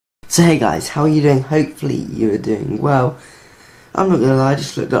So hey guys, how are you doing? Hopefully you are doing well. I'm not gonna lie, I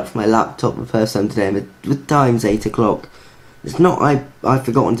just looked up from my laptop the first time today and the time's 8 o'clock. It's not I've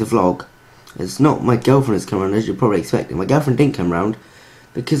forgotten to vlog. It's not my girlfriend has come around as you're probably expecting. My girlfriend didn't come around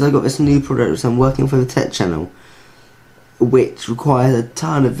because I got this new product so I'm working for the tech channel, which requires a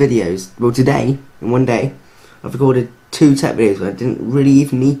ton of videos. Well, today, in one day, I've recorded 2 tech videos when I didn't really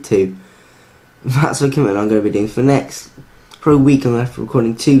even need to. That's what commitment I'm going to be doing for next. For a week I'm going to be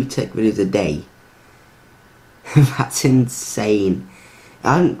recording 2 tech videos a day. That's insane.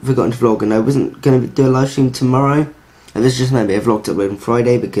 I hadn't forgotten to vlog and I wasn't going to do a live stream tomorrow. And this is just maybe a vlog to upload on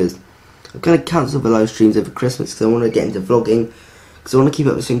Friday because I'm going to cancel the live streams over Christmas because I want to get into vlogging. Because I want to keep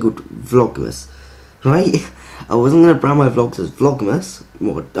up this thing called Vlogmas. Right? I wasn't going to brand my vlogs as Vlogmas.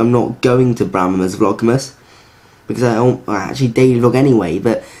 Well, I'm not going to brand them as Vlogmas. Because I actually daily vlog anyway.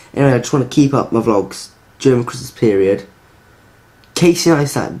 But anyway, I just want to keep up my vlogs during the Christmas period. Casey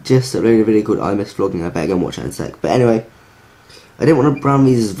Neistat just uploaded a video called I Miss Vlogging. I better go and watch that in a sec. But anyway, I didn't want to brand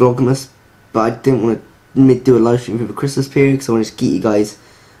these as Vlogmas, but I didn't want to do a live stream for the Christmas period because I wanted to keep you guys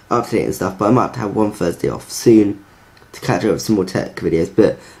up to date and stuff. But I might have one Thursday off soon to catch up with some more tech videos.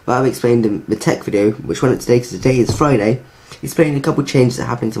 But I've explained in the tech video, which went up today because today is Friday, explaining a couple of changes that are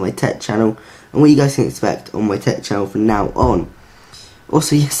happening to my tech channel and what you guys can expect on my tech channel from now on.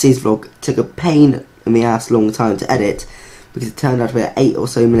 Also, yesterday's vlog took a pain in the ass long time to edit, because it turned out to be 8 or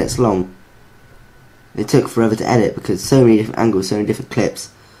so minutes long. It took forever to edit because so many different angles, so many different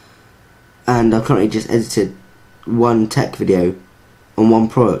clips. And I've currently just edited one tech video on one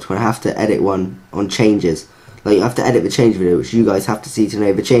product when I have to edit one on changes. Like, I have to edit the change video, which you guys have to see to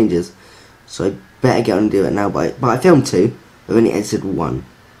know the changes. So I better get on and do it now. But I filmed 2, I've only edited 1.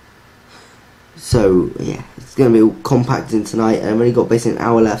 So yeah, it's going to be all compacted in tonight, and I've only got basically an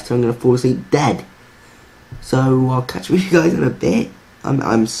hour left, so I'm going to fall asleep dead. So I'll catch you guys in a bit.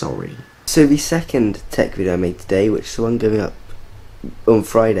 I'm sorry. So the second tech video I made today, which is the one going up on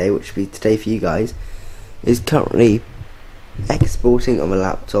Friday, which will be today for you guys, is currently exporting on my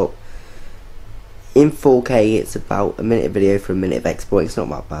laptop in 4K. It's about a minute video for a minute of export. It's not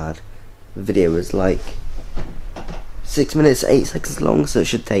that bad. The video was like 6 minutes 8 seconds long, so it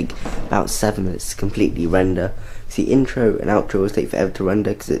should take about 7 minutes to completely render. See, intro and outro will take forever to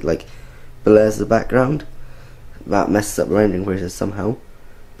render because it like blurs the background. That messes up the rendering process somehow,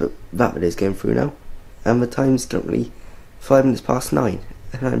 but that video is going through now, and the time's currently 5 minutes past 9,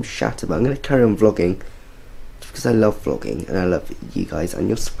 and I'm shattered. But I'm going to carry on vlogging just because I love vlogging and I love you guys and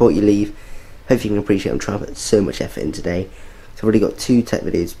your support you leave. Hope you can appreciate I'm trying to put so much effort in today. So I've already got 2 tech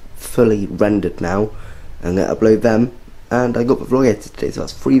videos fully rendered now. I'm going to upload them, and I got the vlog edited today, so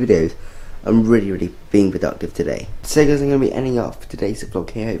that's 3 videos. I'm really being productive today. So guys, I'm going to be ending up for today's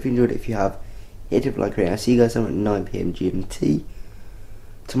vlog here. Hope you enjoyed it. If you have, hit it like I'll see you guys at 9 PM GMT.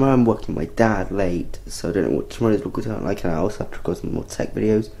 Tomorrow I'm working with my dad late, so I don't know what tomorrow's vlog will turn out like, and I also have to record some more tech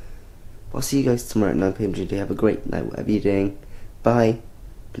videos. But I'll see you guys tomorrow at 9 PM GMT. Have a great night, whatever you're doing. Bye.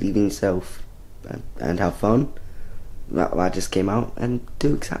 Believe in yourself and have fun. That just came out, and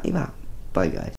do exactly that. Bye guys.